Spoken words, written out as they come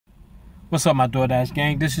What's up, my DoorDash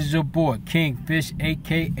gang? This is your boy, Kingfish,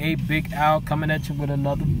 aka Big Al, coming at you with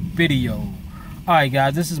another video. Alright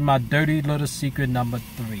guys, this is my dirty little secret number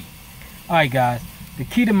 3. Alright guys, the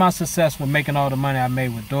key to my success with making all the money I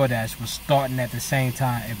made with DoorDash was starting at the same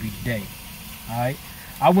time every day. Alright,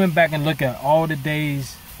 I went back and looked at all the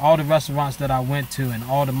days, all the restaurants that I went to and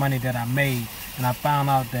all the money that I made, and I found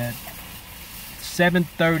out that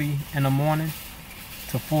 7:30 in the morning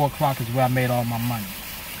to 4 o'clock is where I made all my money.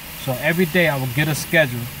 So every day I would get a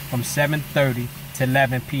schedule from 7:30 to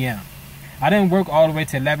 11 p.m. I didn't work all the way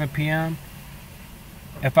to 11 p.m.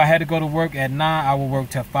 If I had to go to work at 9, I would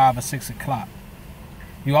work till 5 or 6 o'clock.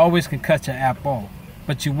 You always can cut your app off,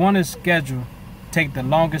 but you want to take the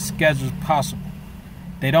longest schedules possible.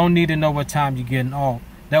 They don't need to know what time you're getting off.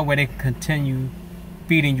 That way they can continue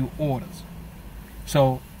feeding you orders.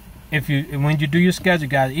 So when you do your schedule,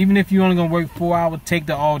 guys, even if you're only going to work 4 hours, take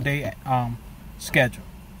the all-day schedule.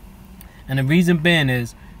 And the reason being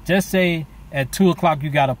is, just say at 2 o'clock you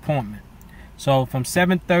got an appointment. So from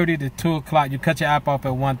 7:30 to 2 o'clock, you cut your app off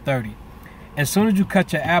at 1:30. As soon as you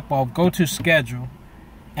cut your app off, go to schedule,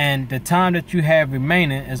 and the time that you have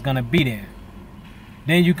remaining is going to be there.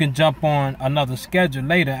 Then you can jump on another schedule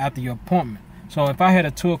later after your appointment. So if I had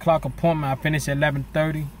a 2 o'clock appointment, I finish at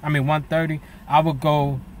 1:30, I would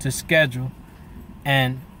go to schedule,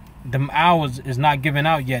 and the hours is not given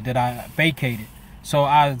out yet that I vacated. So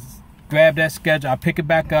I grab that schedule, I pick it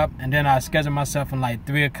back up, and then I schedule myself from like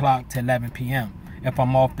 3 o'clock to 11 p.m. if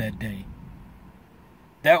I'm off that day.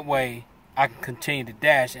 That way, I can continue to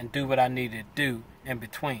dash and do what I need to do in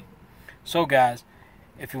between. So guys,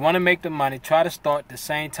 if you want to make the money, try to start the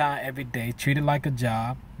same time every day. Treat it like a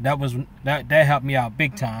job. That helped me out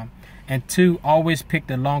big time. And 2, always pick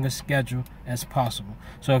the longest schedule as possible.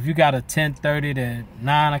 So if you got a 10:30 to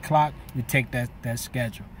 9 o'clock, you take that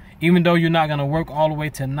schedule. Even though you're not going to work all the way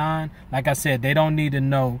to 9, like I said, they don't need to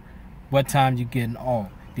know what time you're getting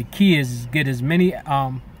off. The key is get as many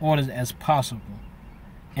orders as possible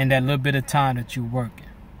in that little bit of time that you're working.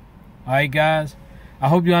 Alright guys, I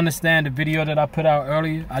hope you understand the video that I put out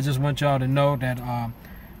earlier. I just want y'all to know that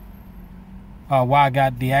why I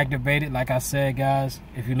got deactivated. Like I said, guys,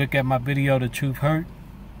 if you look at my video, The Truth Hurt,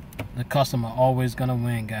 the customer always going to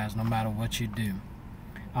win, guys, no matter what you do.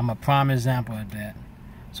 I'm a prime example of that.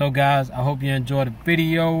 So guys, I hope you enjoyed the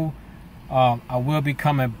video. I will be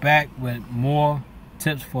coming back with more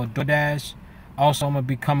tips for DoorDash. Also, I'm going to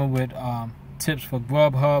be coming with tips for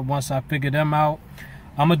Grubhub once I figure them out.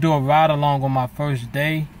 I'm going to do a ride along on my first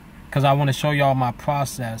day because I want to show y'all my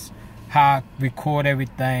process, how I record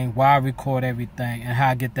everything, why I record everything, and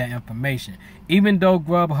how I get that information. Even though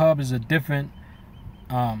Grubhub is a different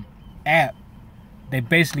app, they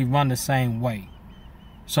basically run the same way.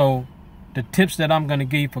 So the tips that I'm going to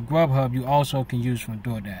give you for Grubhub, you also can use from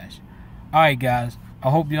DoorDash. Alright guys, I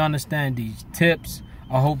hope you understand these tips.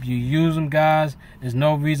 I hope you use them, guys. There's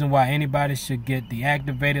no reason why anybody should get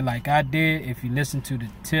deactivated like I did. If you listen to the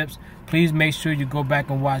tips, please make sure you go back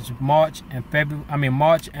and watch March and April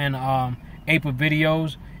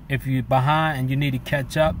videos. If you're behind and you need to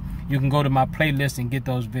catch up, you can go to my playlist and get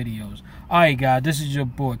those videos. Alright guys, this is your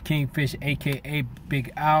boy Kingfish, aka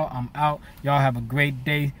Big Al. I'm out. Y'all have a great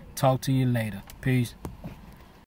day. Talk to you later. Peace.